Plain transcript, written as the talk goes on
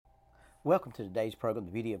Welcome to today's program,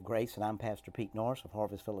 The Beauty of Grace, and I'm Pastor Pete Norris of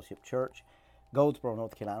Harvest Fellowship Church, Goldsboro,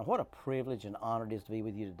 North Carolina. What a privilege and honor it is to be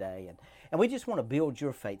with you today. And we just want to build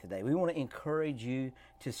your faith today. We want to encourage you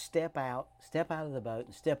to step out of the boat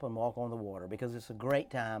and step and walk on the water, because it's a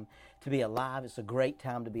great time to be alive. It's a great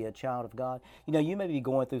time to be a child of God. You know, you may be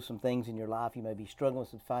going through some things in your life. You may be struggling with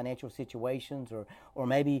some financial situations, or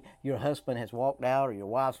maybe your husband has walked out or your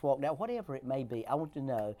wife's walked out. Whatever it may be, I want you to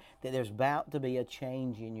know that there's about to be a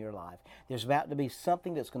change in your life. There's about to be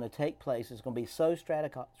something that's going to take place. It's going to be so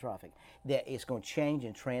catastrophic that it's going to change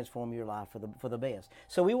and transform your life for the best.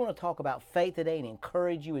 So we want to talk about faith today and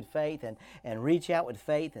encourage you with faith and reach out with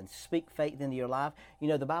faith and speak faith into your life. You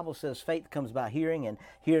know, the Bible says faith comes by hearing, and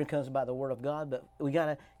hearing comes by the Word of God, but we got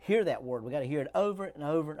to hear that Word. We got to hear it over and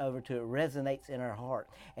over and over till it resonates in our heart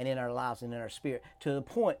and in our lives and in our spirit, to the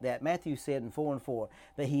point that Matthew said in 4:4,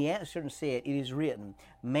 that he answered and said, "It is written,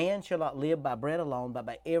 man shall not live by bread alone, but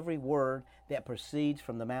by every word that proceeds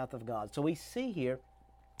from the mouth of God." So we see here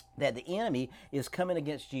that the enemy is coming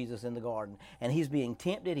against Jesus in the garden, and he's being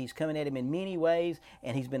tempted. He's coming at him in many ways,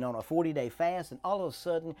 and he's been on a 40-day fast, and all of a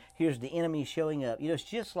sudden, here's the enemy showing up. You know, it's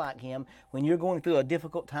just like him. When you're going through a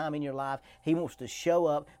difficult time in your life, he wants to show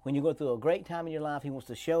up. When you're going through a great time in your life, he wants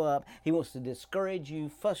to show up. He wants to discourage you,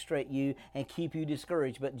 frustrate you, and keep you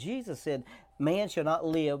discouraged. But Jesus said, man shall not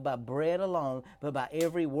live by bread alone, but by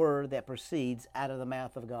every word that proceeds out of the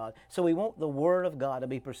mouth of God. So we want the Word of God to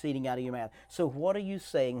be proceeding out of your mouth. So what are you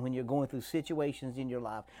saying when you're going through situations in your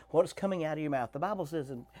life? What's coming out of your mouth? The Bible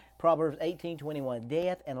says in Proverbs 18:21,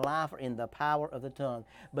 death and life are in the power of the tongue,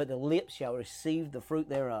 but the lips shall receive the fruit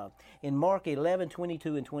thereof. In Mark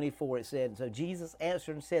 11:22 and 24 it said, so Jesus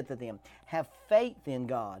answered and said to them, have faith in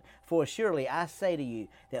God, for surely I say to you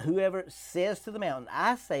that whoever says to the mountain,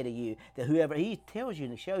 I say to you that whoever, he tells you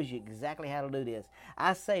and shows you exactly how to do this.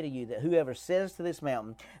 I say to you that whoever says to this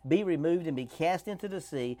mountain, be removed and be cast into the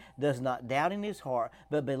sea, does not doubt in his heart,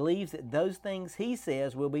 but believes that those things he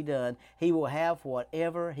says will be done, he will have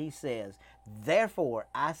whatever he says. Therefore,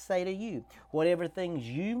 I say to you, whatever things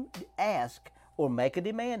you ask or make a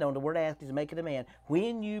demand on, the word ask is make a demand.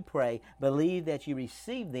 When you pray, believe that you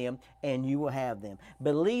receive them and you will have them.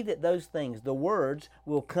 Believe that those things, the words,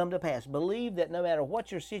 will come to pass. Believe that no matter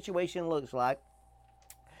what your situation looks like,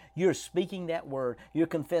 you're speaking that word. You're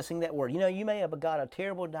confessing that word. You know, you may have got a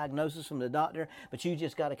terrible diagnosis from the doctor, but you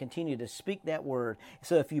just got to continue to speak that word.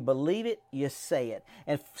 So if you believe it, you say it.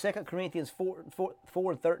 And 2 Corinthians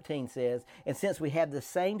 4:13 says, and since we have the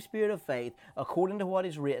same spirit of faith, according to what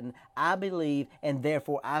is written, I believe and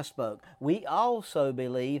therefore I spoke. We also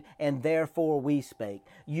believe and therefore we spake.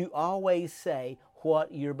 You always say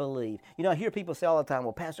what you believe. You know, I hear people say all the time,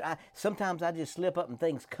 well, Pastor, sometimes I just slip up and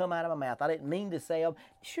things come out of my mouth. I didn't mean to say them.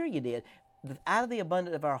 Sure you did. Out of the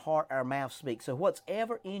abundance of our heart, our mouth speaks. So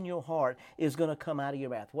whatever in your heart is going to come out of your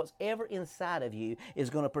mouth. Whatever inside of you is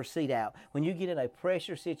going to proceed out. When you get in a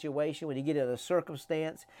pressure situation, when you get in a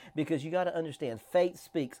circumstance, because you got to understand, faith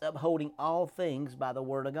speaks, upholding all things by the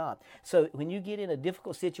Word of God. So when you get in a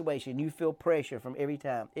difficult situation, you feel pressure from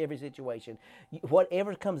every situation.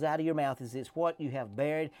 Whatever comes out of your mouth is what you have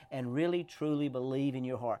buried and really, truly believe in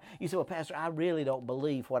your heart. You say, well, Pastor, I really don't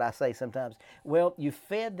believe what I say sometimes. Well, you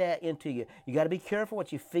fed that into you. You got to be careful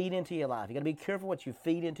what you feed into your life. You got to be careful what you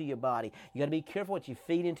feed into your body. You got to be careful what you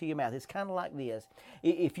feed into your mouth. It's kind of like this.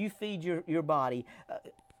 If you feed your body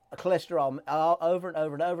cholesterol over and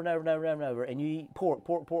over and over and over and over and over, and you eat pork,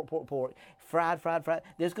 fried,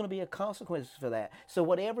 there's going to be a consequence for that. So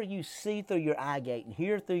whatever you see through your eye gate and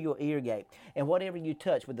hear through your ear gate, and whatever you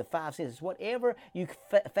touch with the five senses, whatever you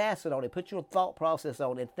fasten on it, put your thought process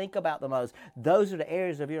on and think about the most, those are the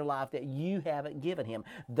areas of your life that you haven't given Him.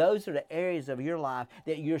 Those are the areas of your life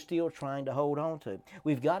that you're still trying to hold on to.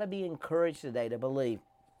 We've got to be encouraged today to believe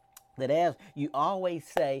that as you always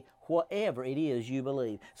say, whatever it is you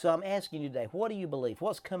believe. So I'm asking you today, what do you believe?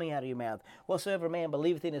 What's coming out of your mouth? Whatsoever man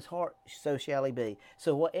believeth in his heart, so shall he be.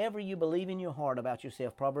 So whatever you believe in your heart about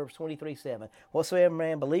yourself, Proverbs 23:7, whatsoever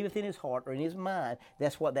man believeth in his heart or in his mind,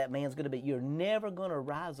 that's what that man's going to be. You're never going to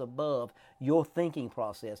rise above your thinking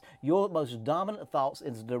process. Your most dominant thoughts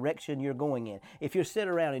is the direction you're going in. If you're sitting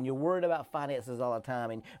around and you're worried about finances all the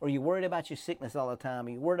time, or you're worried about your sickness all the time,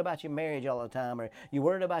 or you're worried about your marriage all the time, or you're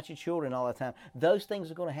worried about your children all the time, those things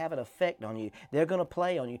are going to have an effect on you. They're going to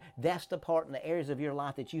play on you. That's the part in the areas of your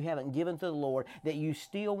life that you haven't given to the Lord, that you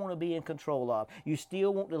still want to be in control of. You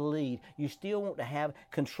still want to lead. You still want to have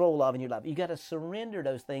control of in your life. You got to surrender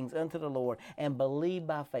those things unto the Lord and believe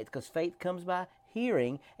by faith, because faith comes by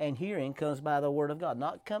hearing, and hearing comes by the Word of God.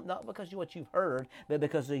 Not because of what you've heard, but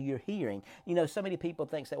because of your hearing. You know, so many people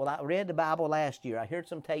think that, well, I read the Bible last year. I heard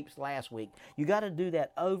some tapes last week. You got to do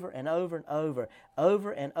that over and over and over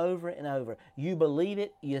and over and over. You believe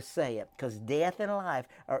it, you say it, because death and life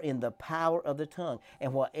are in the power of the tongue.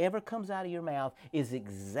 And whatever comes out of your mouth is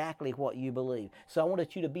exactly what you believe. So I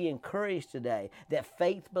wanted you to be encouraged today that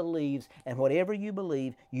faith believes, and whatever you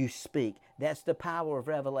believe, you speak. That's the power of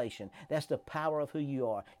revelation. That's the power of who you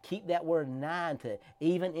are. Keep that word nigh unto,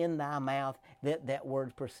 even in thy mouth, that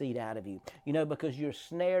word proceed out of you. You know, because you're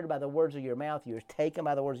snared by the words of your mouth. You're taken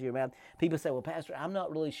by the words of your mouth. People say, well, Pastor, I'm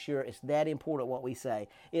not really sure it's that important what we say.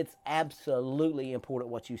 It's absolutely important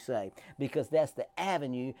what you say, because that's the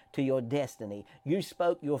avenue to your destiny. You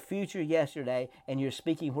spoke your future yesterday, and you're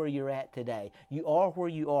speaking where you're at today. You are where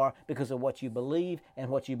you are because of what you believe and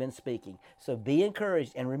what you've been speaking. So be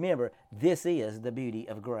encouraged, and remember, this is the beauty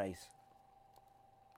of grace.